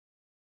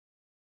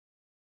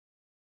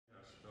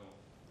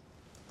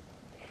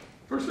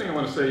First thing I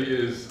want to say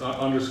is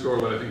underscore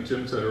what I think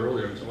Jim said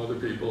earlier and some other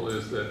people,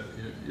 is that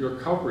your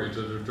coverage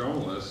as a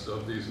journalist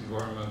of these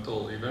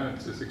environmental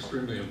events is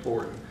extremely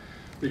important,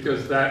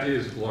 because that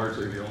is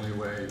largely the only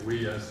way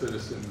we as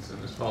citizens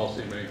and as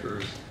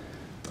policymakers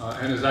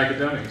and as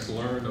academics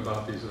learn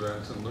about these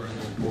events and learn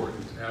the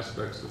important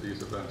aspects of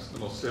these events, the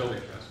most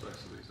salient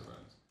aspects of these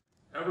events.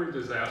 Every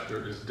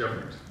disaster is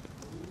different.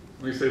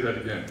 Let me say that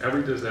again.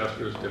 Every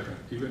disaster is different,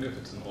 even if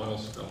it's an oil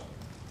spill,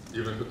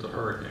 even if it's a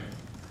hurricane.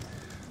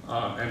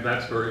 And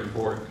that's very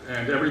important.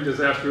 And every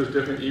disaster is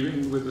different,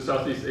 even with the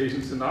Southeast Asian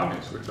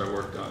tsunamis, which I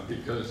worked on,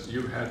 because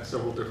you had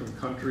several different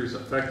countries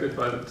affected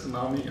by the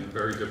tsunami in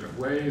very different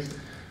ways,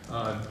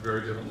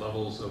 very different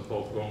levels of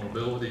both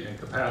vulnerability and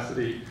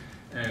capacity.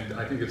 And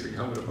I think it's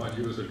incumbent upon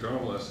you as a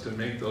journalist to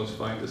make those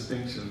fine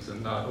distinctions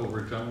and not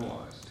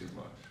overgeneralize too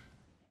much.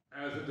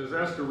 As a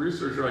disaster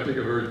researcher, I take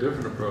a very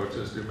different approach,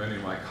 as do many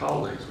of my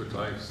colleagues, which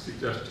I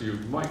suggest to you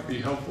might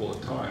be helpful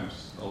at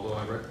times, although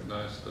I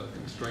recognize the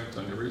constraints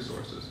on your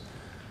resources.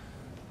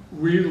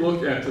 We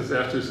look at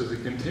disasters as a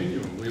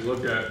continuum. We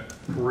look at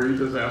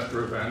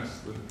pre-disaster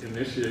events, the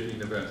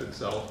initiating event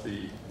itself,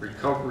 the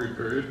recovery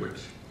period, which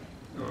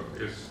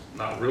is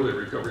not really a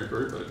recovery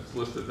period, but it's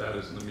listed that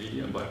as in the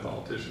media and by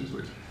politicians,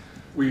 which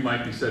we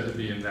might be said to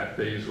be in that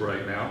phase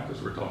right now,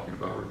 because we're talking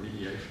about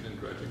remediation and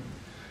dredging.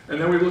 And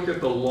then we look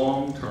at the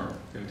long-term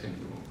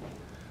continuum.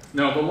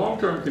 Now, the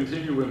long-term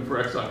continuum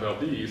for Exxon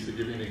Valdez, to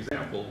give you an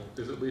example,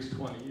 is at least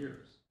 20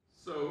 years.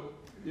 So,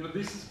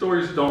 these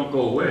stories don't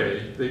go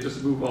away. They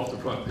just move off the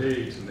front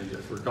page and they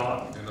get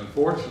forgotten. And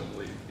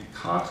unfortunately, the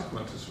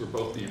consequences for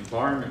both the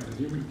environment and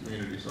human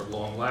communities are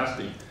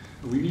long-lasting,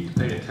 and we need to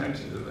pay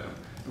attention to them.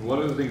 And one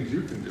of the things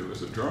you can do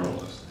as a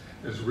journalist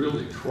is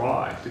really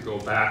try to go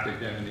back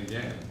again and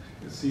again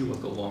and see what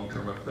the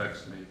long-term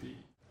effects may be.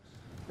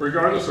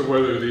 Regardless of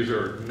whether these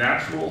are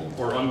natural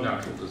or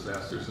unnatural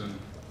disasters, and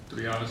to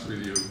be honest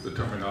with you, the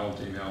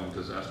terminology now in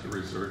disaster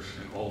research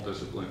in all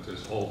disciplines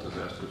is all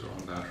disasters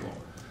are unnatural,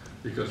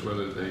 because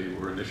whether they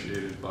were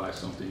initiated by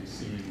something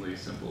seemingly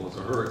simple as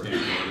a hurricane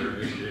or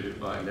they're initiated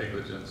by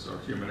negligence or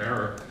human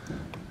error,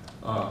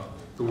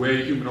 the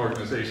way human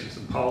organizations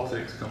and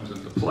politics comes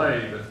into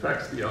play that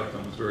affects the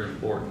outcome is very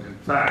important. In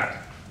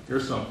fact,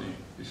 here's something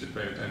you should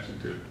pay attention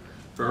to.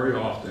 Very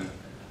often,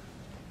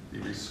 the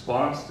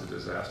response to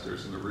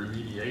disasters and the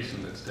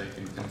remediation that's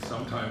taken can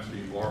sometimes be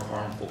more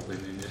harmful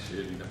than the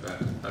initiating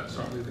event. That's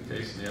certainly the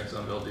case in the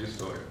Exxon Valdez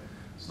story.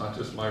 It's not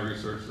just my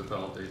research that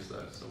validates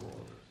that, it's several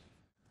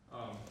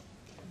others.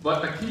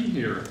 But the key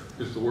here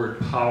is the word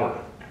power.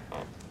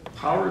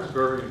 Power is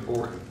very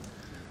important.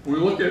 When we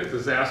look at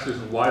disasters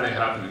and why they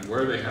happen and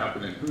where they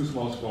happen and who's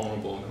most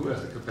vulnerable and who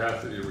has the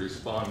capacity to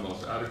respond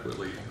most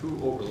adequately and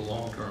who over the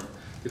long term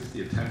gets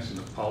the attention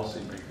of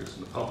policymakers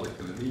and the public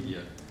and the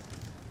media,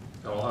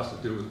 that all has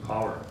to do with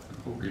power and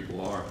who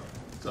people are.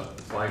 It's a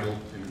vital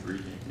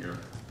ingredient here.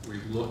 We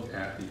look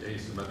at the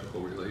asymmetrical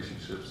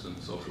relationships in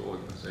social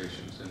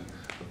organizations and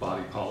the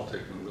body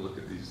politic when we look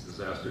at these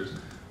disasters,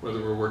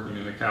 whether we're working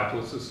in a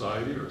capitalist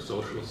society or a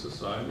socialist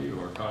society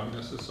or a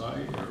communist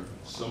society or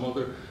some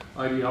other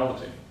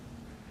ideology.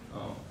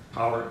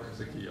 Power is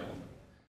a key element.